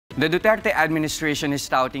The Duterte administration is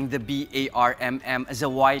touting the BARMM as a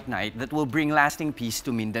white knight that will bring lasting peace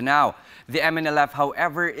to Mindanao. The MNLF,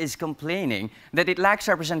 however, is complaining that it lacks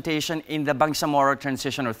representation in the Bangsamoro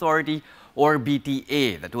Transition Authority or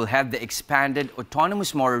BTA that will have the expanded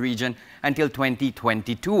autonomous Moro region until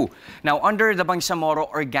 2022. Now, under the Bangsamoro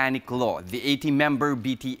Organic Law, the 80-member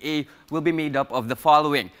BTA will be made up of the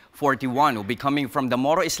following. 41 will be coming from the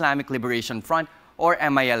Moro Islamic Liberation Front or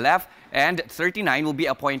MILF, and 39 will be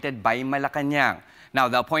appointed by Malacanang. Now,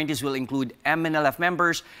 the appointees will include MNLF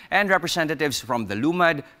members and representatives from the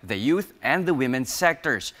LUMAD, the youth, and the women's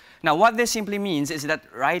sectors. Now, what this simply means is that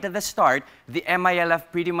right at the start, the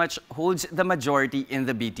MILF pretty much holds the majority in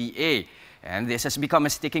the BTA. And this has become a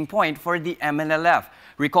sticking point for the MNLF.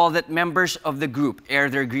 Recall that members of the group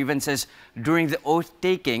aired their grievances during the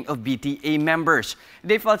oath-taking of BTA members.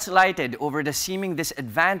 They felt slighted over the seeming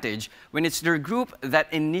disadvantage when it's their group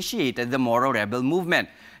that initiated the Moro rebel movement.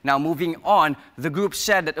 Now, moving on, the group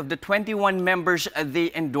said that of the 21 members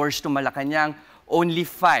they endorsed to Malacanang, only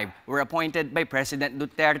 5 were appointed by President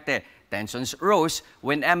Duterte. Tensions rose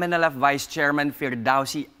when MNLF Vice Chairman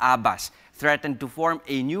Firdausi Abbas threatened to form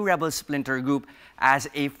a new rebel splinter group as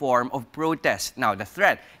a form of protest. Now, the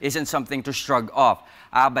threat isn't something to shrug off.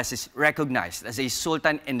 Abbas is recognized as a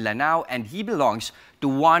sultan in Lanao, and he belongs to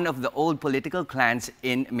one of the old political clans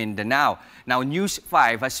in Mindanao. Now, News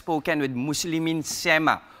 5 has spoken with Muslimin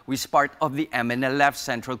Sema, who is part of the MNLF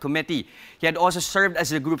Central Committee. He had also served as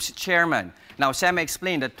the group's chairman. Now, Sema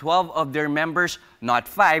explained that 12 of their members, not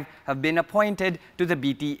 5, have been appointed to the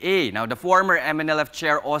BTA. Now, the former MNLF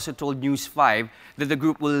chair also told News 5 that the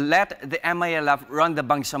group will let the MILF run the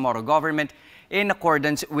Bangsamoro government in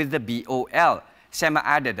accordance with the BOL. Sema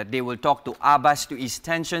added that they will talk to Abbas to ease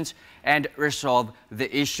tensions and resolve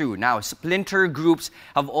the issue. Now, splinter groups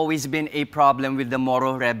have always been a problem with the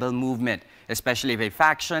Moro rebel movement, especially if a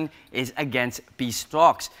faction is against peace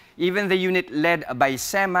talks. Even the unit led by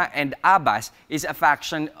Sema and Abbas is a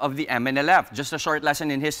faction of the MNLF. Just a short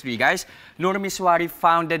lesson in history, guys. Nur Miswari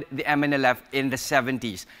founded the MNLF in the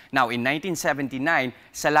 70s. Now, in 1979,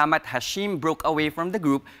 Salamat Hashim broke away from the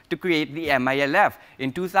group to create the MILF.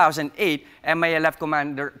 In 2008, MILF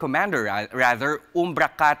commander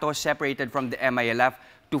Umbrakato separated from the MILF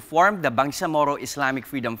to form the Bangsamoro Islamic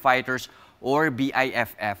Freedom Fighters or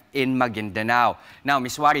BIFF in Maguindanao. Now,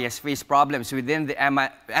 Miswari has faced problems within the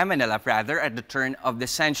MNLF at the turn of the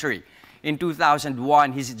century. In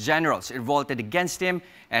 2001, his generals revolted against him,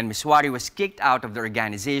 and Miswari was kicked out of the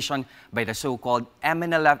organization by the so-called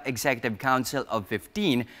MNLF Executive Council of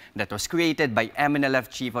 15 that was created by MNLF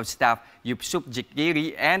Chief of Staff Yupsup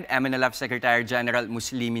Jikiri and MNLF Secretary General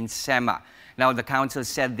Muslimin Sema. Now, the council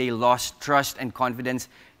said they lost trust and confidence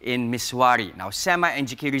in Miswari. Now, Sema and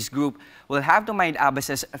Jikiri's group will have to mind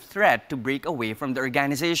Abbas's threat to break away from the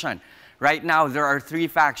organization. Right now, there are 3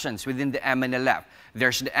 factions within the MNLF.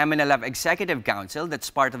 There's the MNLF Executive Council that's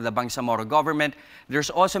part of the Bangsamoro government. There's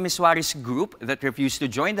also Miswari's group that refused to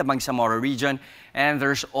join the Bangsamoro region. And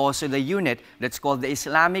there's also the unit that's called the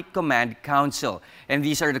Islamic Command Council. And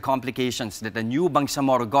these are the complications that the new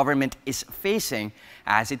Bangsamoro government is facing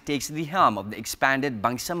as it takes the helm of the expanded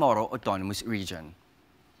Bangsamoro Autonomous Region.